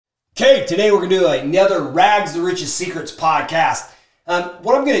Okay, today we're going to do another Rags to Riches Secrets podcast.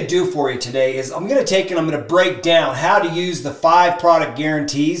 What I'm going to do for you today is I'm going to break down how to use the 5 product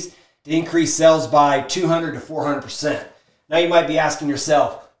guarantees to increase sales by 200 to 400%. Now you might be asking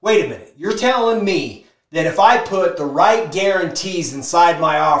yourself, wait a minute, you're telling me that if I put the right guarantees inside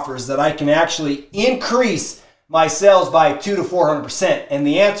my offers that I can actually increase my sales by 2 to 400%? And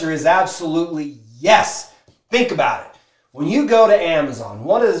the answer is absolutely yes. Think about it. When you go to Amazon,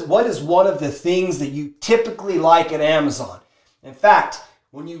 what is one of the things that you typically like at Amazon? In fact,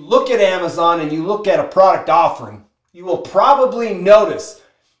 when you look at Amazon and you look at a product offering, you will probably notice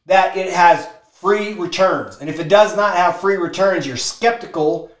that it has free returns. And if it does not have free returns, you're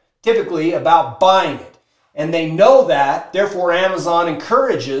skeptical typically about buying it. And they know that, therefore Amazon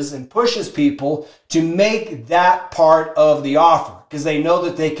encourages and pushes people to make that part of the offer because they know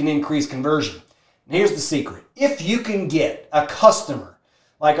that they can increase conversion. And here's the secret. If you can get a customer,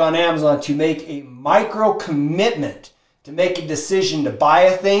 like on Amazon, to make a micro commitment to make a decision to buy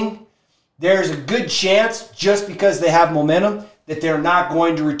a thing, there's a good chance, just because they have momentum, that they're not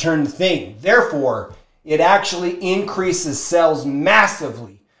going to return the thing. Therefore, it actually increases sales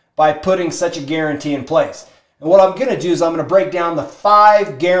massively by putting such a guarantee in place. And what I'm going to do is I'm going to break down the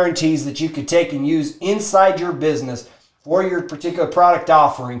 5 guarantees that you could take and use inside your business for your particular product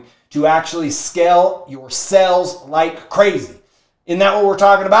offering to actually scale your sales like crazy. Isn't that what we're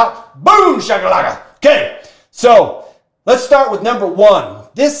talking about? Boom, shakalaka. Okay, so let's start with number 1.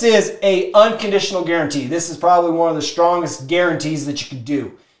 This is a unconditional guarantee. This is probably one of the strongest guarantees that you can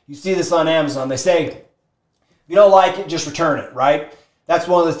do. You see this on Amazon. They say, if you don't like it, just return it, right? That's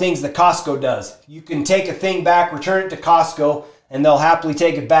one of the things that Costco does. You can take a thing back, return it to Costco, and they'll happily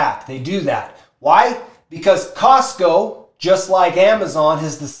take it back. They do that. Why? Because Costco, just like Amazon,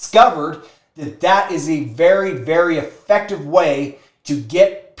 has discovered that that is a very, very effective way to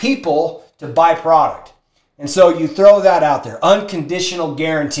get people to buy product. And so you throw that out there, unconditional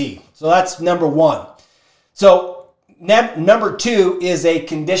guarantee. So that's number 1. So number 2 is a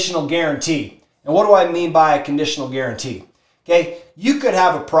conditional guarantee. And what do I mean by a conditional guarantee? Okay, you could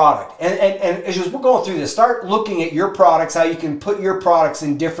have a product, and as we're going through this, start looking at your products, how you can put your products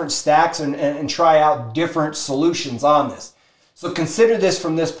in different stacks and try out different solutions on this. So consider this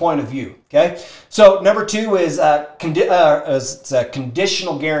from this point of view, okay? So number 2 is it's a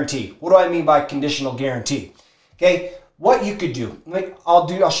conditional guarantee. What do I mean by conditional guarantee? Okay, what you could do,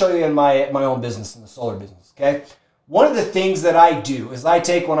 I'll show you in my own business, in the solar business, okay? One of the things that I do is I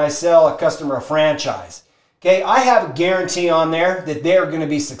take, when I sell a customer a franchise, okay, I have a guarantee on there that they're going to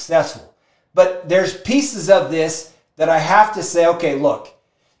be successful. But there's pieces of this that I have to say, okay, look,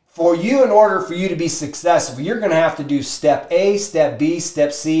 for you, in order for you to be successful, you're going to have to do step A, step B,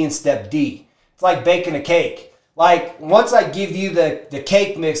 step C, and step D. It's like baking a cake. Like, once I give you the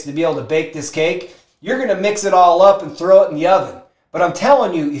cake mix to be able to bake this cake, you're going to mix it all up and throw it in the oven. But I'm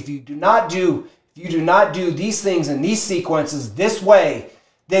telling you, if you do not do these things in these sequences this way,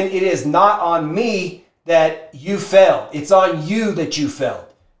 then it is not on me that you failed. It's on you that you failed.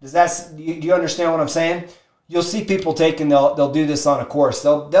 Do you understand what I'm saying? You'll see people they'll do this on a course.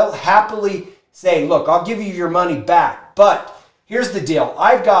 They'll happily say, look, I'll give you your money back. But here's the deal.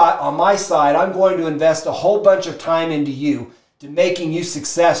 I've got on my side, I'm going to invest a whole bunch of time into you to making you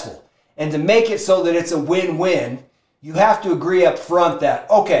successful. And to make it so that it's a win-win, you have to agree up front that,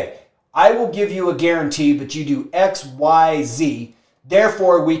 okay, I will give you a guarantee, but you do X, Y, Z.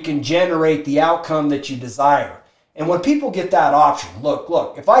 Therefore, we can generate the outcome that you desire. And when people get that option,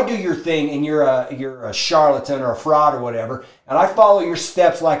 look, if I do your thing and you're a charlatan or a fraud or whatever, and I follow your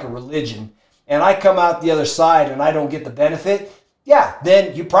steps like a religion, and I come out the other side and I don't get the benefit, yeah,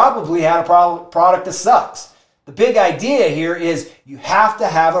 then you probably had a product that sucks. The big idea here is you have to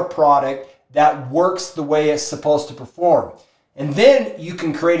have a product that works the way it's supposed to perform. And then you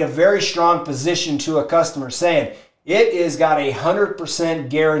can create a very strong position to a customer saying, it is got 100%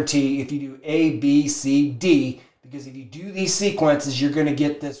 guarantee if you do A, B, C, D, because if you do these sequences, you're going to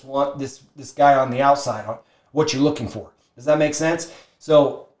get this guy on the outside, what you're looking for. Does that make sense?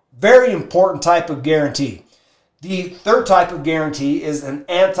 So, very important type of guarantee. The 3rd type of guarantee is an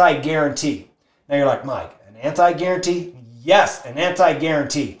anti-guarantee. Now you're like, Mike, an anti-guarantee? Yes, an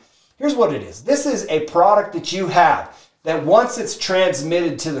anti-guarantee. Here's what it is. This is a product that you have that once it's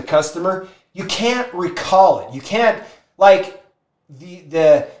transmitted to the customer, you can't recall it. You can't, like,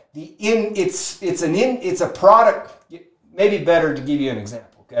 it's a product. Maybe better to give you an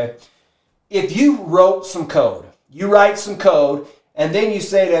example, okay? If you wrote some code, and then you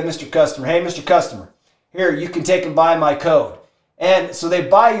say to Mr. Customer, hey, Mr. Customer, here, you can take and buy my code. And so they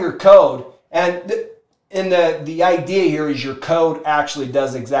buy your code, and And the idea here is your code actually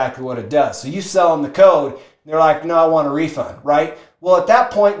does exactly what it does. So you sell them the code, they're like, no, I want a refund, right? Well, at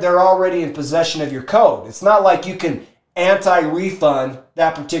that point, they're already in possession of your code. It's not like you can anti-refund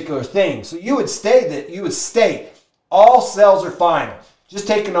that particular thing. So you would state all sales are final. Just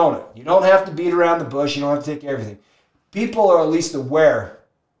take a note of it. You don't have to beat around the bush. You don't have to take everything. People are at least aware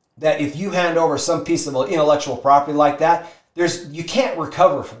that if you hand over some piece of intellectual property like that, you can't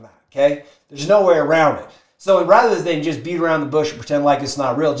recover from that, okay? There's no way around it. So rather than just beat around the bush and pretend like it's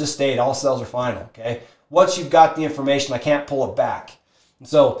not real, just state all sales are final, okay? Once you've got the information, I can't pull it back. And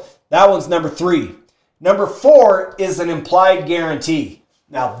so that one's number 3. Number 4 is an implied guarantee.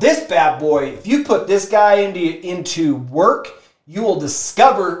 Now this bad boy, if you put this guy into work, you will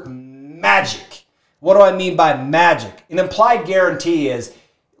discover magic. What do I mean by magic? An implied guarantee is,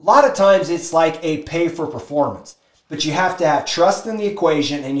 a lot of times it's like a pay for performance, but you have to have trust in the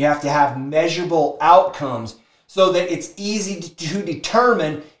equation and you have to have measurable outcomes so that it's easy to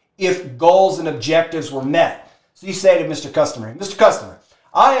determine if goals and objectives were met. So you say to Mr. Customer, Mr. Customer,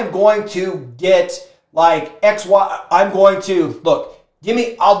 I am going to get like X, Y, I'm going to, look, I'm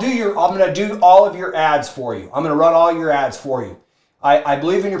going to do all of your ads for you. I'm going to run all your ads for you. I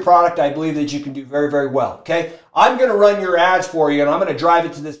believe in your product. I believe that you can do very, very well. Okay. I'm going to run your ads for you and I'm going to drive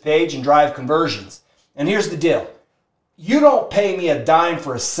it to this page and drive conversions. And here's the deal. You don't pay me a dime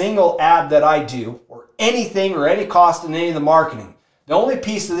for a single ad that I do or anything or any cost in any of the marketing. The only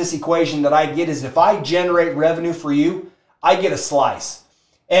piece of this equation that I get is if I generate revenue for you, I get a slice.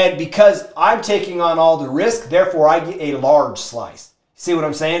 And because I'm taking on all the risk, therefore I get a large slice. See what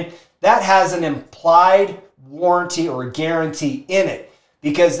I'm saying? That has an implied warranty or guarantee in it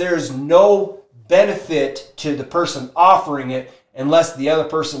because there's no benefit to the person offering it unless the other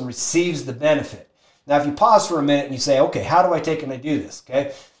person receives the benefit. Now, if you pause for a minute and you say, okay, how do I take and I do this?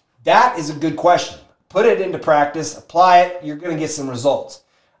 Okay, that is a good question. Put it into practice, apply it, you're going to get some results.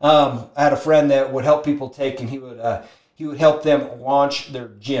 I had a friend that would help people take and he would help them launch their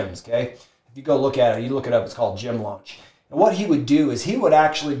gyms, okay? If you go look at it, you look it up, it's called Gym Launch. And what he would do is he would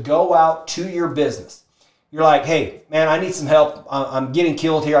actually go out to your business. You're like, hey, man, I need some help. I'm getting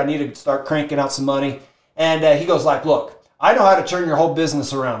killed here. I need to start cranking out some money. And he goes like, look, I know how to turn your whole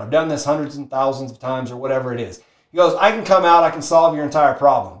business around. I've done this hundreds and thousands of times or whatever it is. He goes, I can come out, I can solve your entire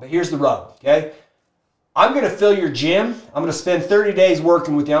problem. But here's the rub, okay? I'm going to fill your gym. I'm going to spend 30 days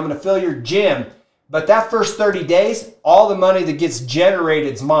working with you. I'm going to fill your gym. But that first 30 days, all the money that gets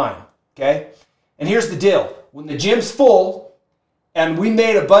generated is mine, okay? And here's the deal. When the gym's full and we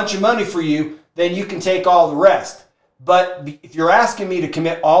made a bunch of money for you, then you can take all the rest. But if you're asking me to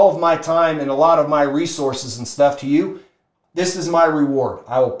commit all of my time and a lot of my resources and stuff to you, this is my reward.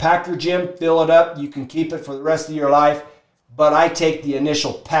 I will pack your gym, fill it up. You can keep it for the rest of your life. But I take the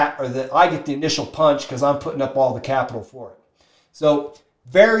initial I get the initial punch because I'm putting up all the capital for it. So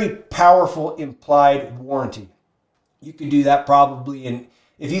very powerful implied warranty. You can do that probably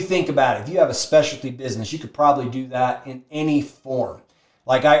if you think about it, if you have a specialty business, you could probably do that in any form.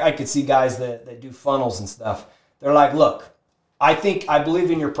 Like I could see guys that do funnels and stuff. They're like, look, I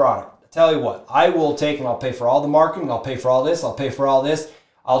believe in your product. I tell you what, I will take and I'll pay for all the marketing. I'll pay for all this. I'll pay for all this.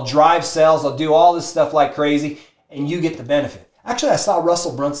 I'll drive sales. I'll do all this stuff like crazy. And you get the benefit. Actually, I saw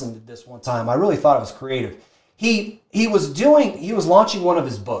Russell Brunson did this one time. I really thought it was creative. He was launching one of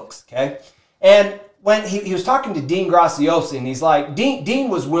his books, okay? And when he was talking to Dean Graziosi, and he's like, Dean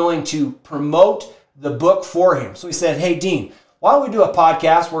was willing to promote the book for him. So he said, hey, Dean, why don't we do a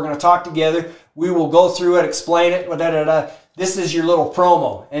podcast? We're going to talk together. We will go through it, explain it, This is your little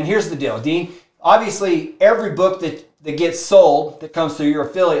promo. And here's the deal, Dean. Obviously, every book that gets sold that comes through your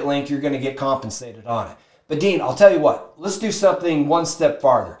affiliate link, you're going to get compensated on it. But Dean, I'll tell you what, let's do something one step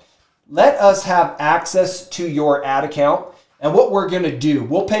farther. Let us have access to your ad account. And what we're going to do,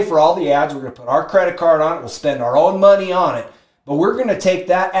 we'll pay for all the ads. We're going to put our credit card on it. We'll spend our own money on it. But we're going to take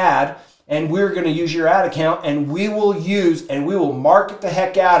that ad and we're going to use your ad account and we will market the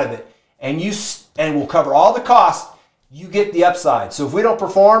heck out of it. And we'll cover all the costs. You get the upside. So if we don't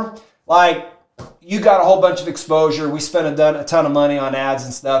perform, like you got a whole bunch of exposure. We spent a ton of money on ads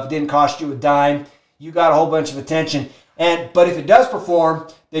and stuff. It didn't cost you a dime. You got a whole bunch of attention. But if it does perform,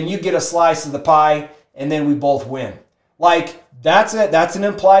 then you get a slice of the pie and then we both win. Like that's it. That's an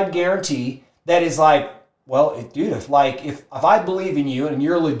implied guarantee that is like, well, dude, if I believe in you and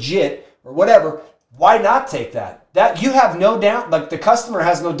you're legit or whatever, why not take that? That you have no the customer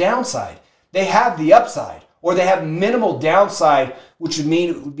has no downside. They have the upside or they have minimal downside, which would mean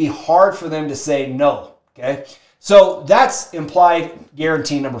it would be hard for them to say no. Okay. So that's implied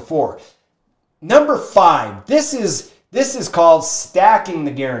guarantee number 4. Number 5, this is This is called stacking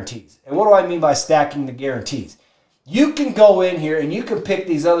the guarantees. And what do I mean by stacking the guarantees? You can go in here and you can pick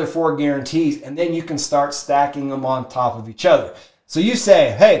these other 4 guarantees, and then you can start stacking them on top of each other. So you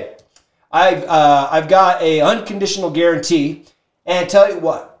say, hey, I've got a unconditional guarantee, and tell you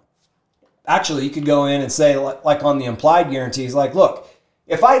what, actually you could go in and say, like on the implied guarantees, like, look,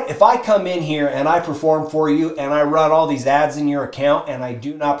 if I come in here and I perform for you and I run all these ads in your account and I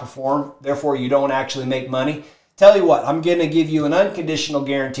do not perform, therefore you don't actually make money, tell you what, I'm going to give you an unconditional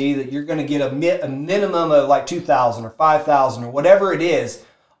guarantee that you're going to get a minimum of like $2,000 or $5,000 or whatever it is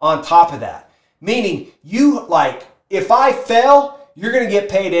on top of that. Meaning, if I fail, you're going to get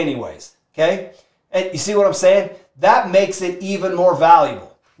paid anyways. Okay? And you see what I'm saying? That makes it even more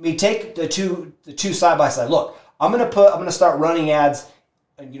valuable. I mean, take the two side by side. Look, I'm going to start running ads,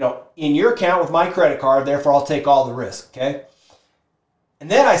 in your account with my credit card. Therefore, I'll take all the risk. Okay? And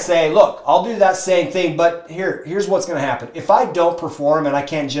then I say, look, I'll do that same thing, but here's what's going to happen. If I don't perform and I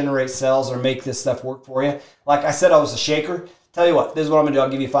can't generate sales or make this stuff work for you, like I said, I was a shaker. Tell you what, this is what I'm going to do. I'll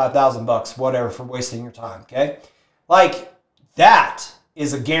give you $5,000, whatever, for wasting your time, okay? Like, that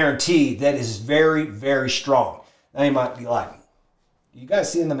is a guarantee that is very, very strong. Now you might be like, you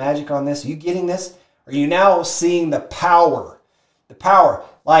guys seeing the magic on this? Are you getting this? Are you now seeing the power? The power.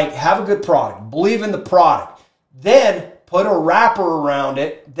 Like, have a good product. Believe in the product. Then put a wrapper around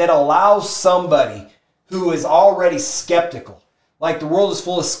it that allows somebody who is already skeptical. Like, the world is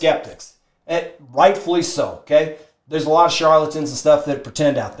full of skeptics, and rightfully so, okay? There's a lot of charlatans and stuff that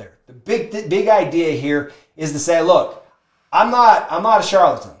pretend out there. The big idea here is to say, look, I'm not a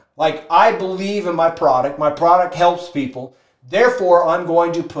charlatan. Like, I believe in my product. My product helps people. Therefore, I'm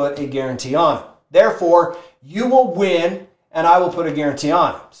going to put a guarantee on it. Therefore, you will win, and I will put a guarantee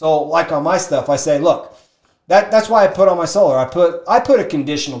on it. So, like on my stuff, I say, look, that's why I put on my solar. I put a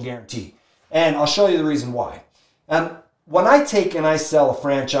conditional guarantee, and I'll show you the reason why. When I take and I sell a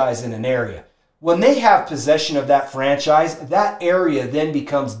franchise in an area, when they have possession of that franchise, that area then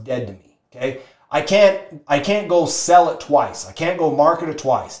becomes dead to me. Okay, I can't go sell it twice. I can't go market it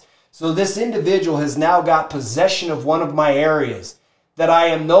twice. So this individual has now got possession of one of my areas that I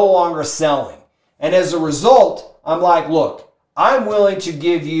am no longer selling, and as a result, I'm like, look, I'm willing to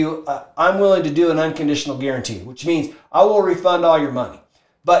do an unconditional guarantee, which means I will refund all your money.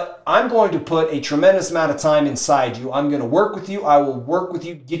 But I'm going to put a tremendous amount of time inside you. I'm going to work with you. I will work with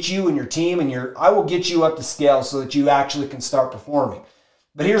you, get you and your team, and I will get you up to scale so that you actually can start performing.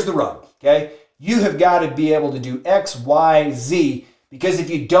 But here's the rub, okay? You have got to be able to do X, Y, Z, because if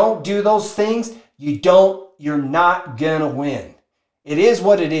you don't do those things, you're not going to win. It is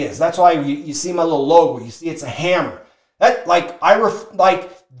what it is. That's why you see my little logo. You see it's a hammer. That's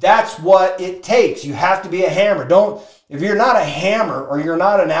what it takes. You have to be a hammer. If you're not a hammer or you're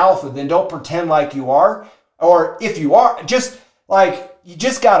not an alpha, then don't pretend like you are. Or if you are, you just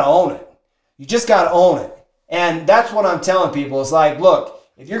got to own it. You just got to own it. And that's what I'm telling people. It's like, look,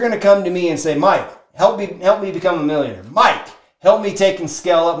 if you're going to come to me and say, Mike, help me become a millionaire. Mike, help me take and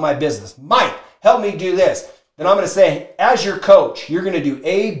scale up my business. Mike, help me do this. Then I'm going to say, as your coach, you're going to do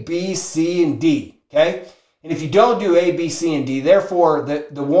A, B, C, and D. Okay? And if you don't do A, B, C, and D, therefore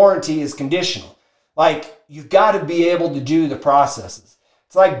the warranty is conditional. Like, you've got to be able to do the processes.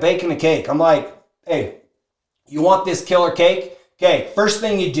 It's like baking a cake. I'm like, hey, you want this killer cake? Okay, first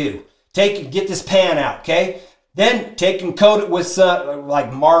thing you do, get this pan out, okay? Then take and coat it with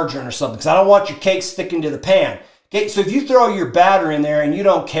like margarine or something, because I don't want your cake sticking to the pan. Okay, so if you throw your batter in there and you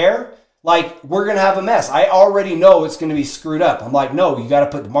don't care, like, we're going to have a mess. I already know it's going to be screwed up. I'm like, no, you got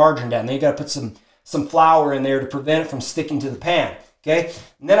to put the margarine down. Then you got to put some flour in there to prevent it from sticking to the pan, okay?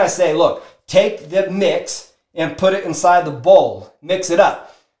 And then I say, look, take the mix and put it inside the bowl. Mix it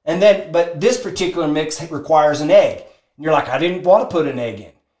up. But this particular mix requires an egg. And you're like, I didn't want to put an egg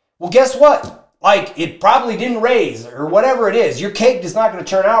in. Well, guess what? Like, it probably didn't raise or whatever it is. Your cake is not going to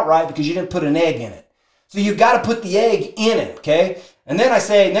turn out right because you didn't put an egg in it. So you've got to put the egg in it, okay? And then I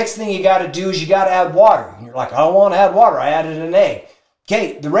say, next thing you got to do is you got to add water. And you're like, I don't want to add water. I added an egg.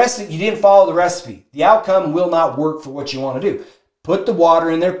 Okay, you didn't follow the recipe. The outcome will not work for what you want to do. Put the water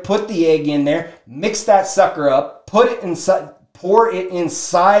in there, put the egg in there, mix that sucker up, pour it inside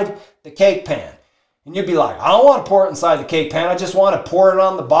the cake pan. And you'd be like, I don't want to pour it inside the cake pan. I just want to pour it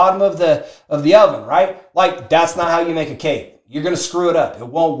on the bottom of the oven, right? Like, that's not how you make a cake. You're going to screw it up. It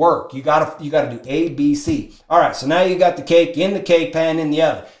won't work. You got to do A, B, C. All right, so now you got the cake in the cake pan in the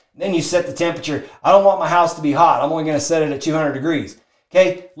oven. Then you set the temperature. I don't want my house to be hot. I'm only going to set it at 200 degrees.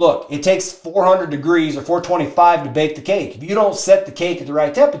 Okay, look, it takes 400 degrees or 425 to bake the cake. If you don't set the cake at the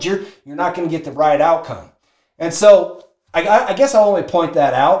right temperature, you're not going to get the right outcome. And so I guess I'll only point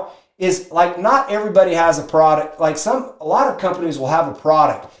that out is like not everybody has a product. Like a lot of companies will have a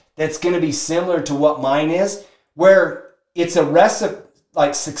product that's going to be similar to what mine is, where it's a recipe,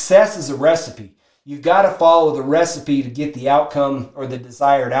 like success is a recipe. You've got to follow the recipe to get the outcome or the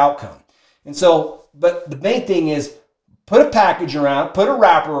desired outcome. And so, but the main thing is put a package around, put a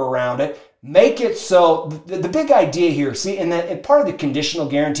wrapper around it, make it so, the big idea here, see, and part of the conditional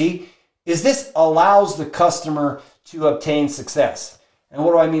guarantee is this allows the customer to obtain success. And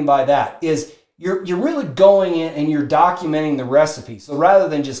what do I mean by that? Is you're really going in and you're documenting the recipe. So rather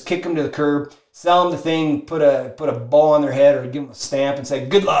than just kick them to the curb, sell them the thing, put a bow on their head or give them a stamp and say,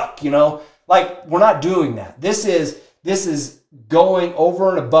 good luck, like we're not doing that. This is going over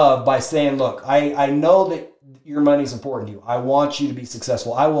and above by saying, look, I know that your money is important to you. I want you to be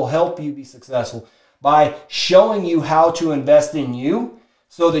successful. I will help you be successful by showing you how to invest in you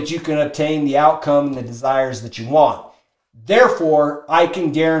so that you can obtain the outcome and the desires that you want. Therefore, I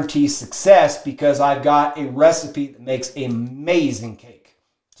can guarantee success because I've got a recipe that makes an amazing cake.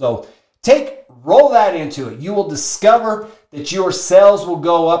 So roll that into it. You will discover that your sales will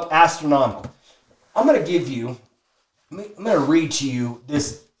go up astronomical. I'm going to read to you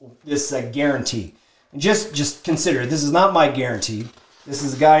this guarantee. And just consider, this is not my guarantee. This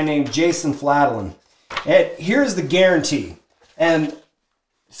is a guy named Jason Fladlin. And here's the guarantee. And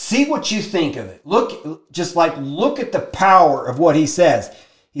see what you think of it. Look at the power of what he says.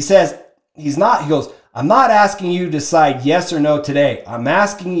 He says, he goes, I'm not asking you to decide yes or no today. I'm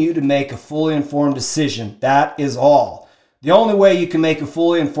asking you to make a fully informed decision. That is all. The only way you can make a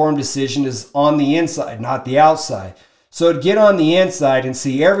fully informed decision is on the inside, not the outside. So to get on the inside and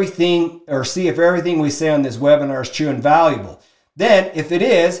see if everything we say on this webinar is true and valuable. Then if it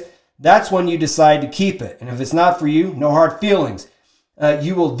is, that's when you decide to keep it. And if it's not for you, no hard feelings.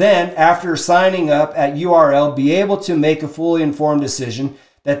 You will then, after signing up at URL, be able to make a fully informed decision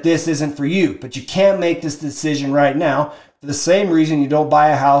that this isn't for you. But you can't make this decision right now for the same reason you don't buy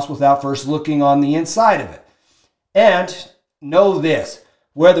a house without first looking on the inside of it. And know this,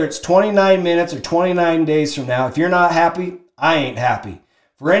 whether it's 29 minutes or 29 days from now, if you're not happy, I ain't happy.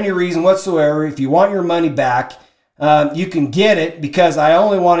 For any reason whatsoever, if you want your money back, you can get it because I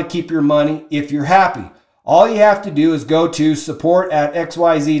only want to keep your money if you're happy. All you have to do is go to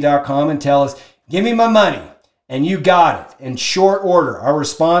support@xyz.com and tell us, give me my money. And you got it in short order. Our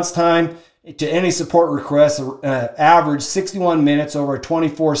response time to any support requests average 61 minutes over a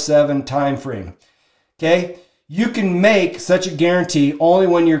 24/7 time frame. Okay? You can make such a guarantee only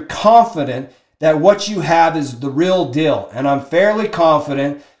when you're confident that what you have is the real deal. And I'm fairly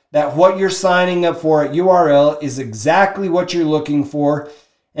confident that what you're signing up for at URL is exactly what you're looking for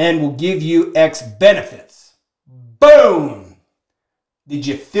and will give you X benefits. Boom! Did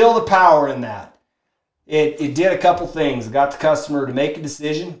you feel the power in that? It did a couple things. It got the customer to make a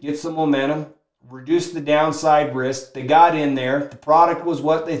decision, get some momentum, reduce the downside risk. They got in there. The product was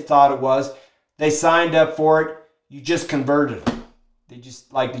what they thought it was. They signed up for it. You just converted them. Did you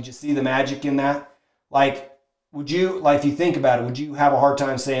see the magic in that? If you think about it, would you have a hard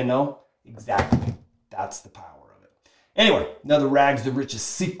time saying no? Exactly. That's the power of it. Anyway, another Rags to Riches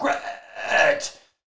secret.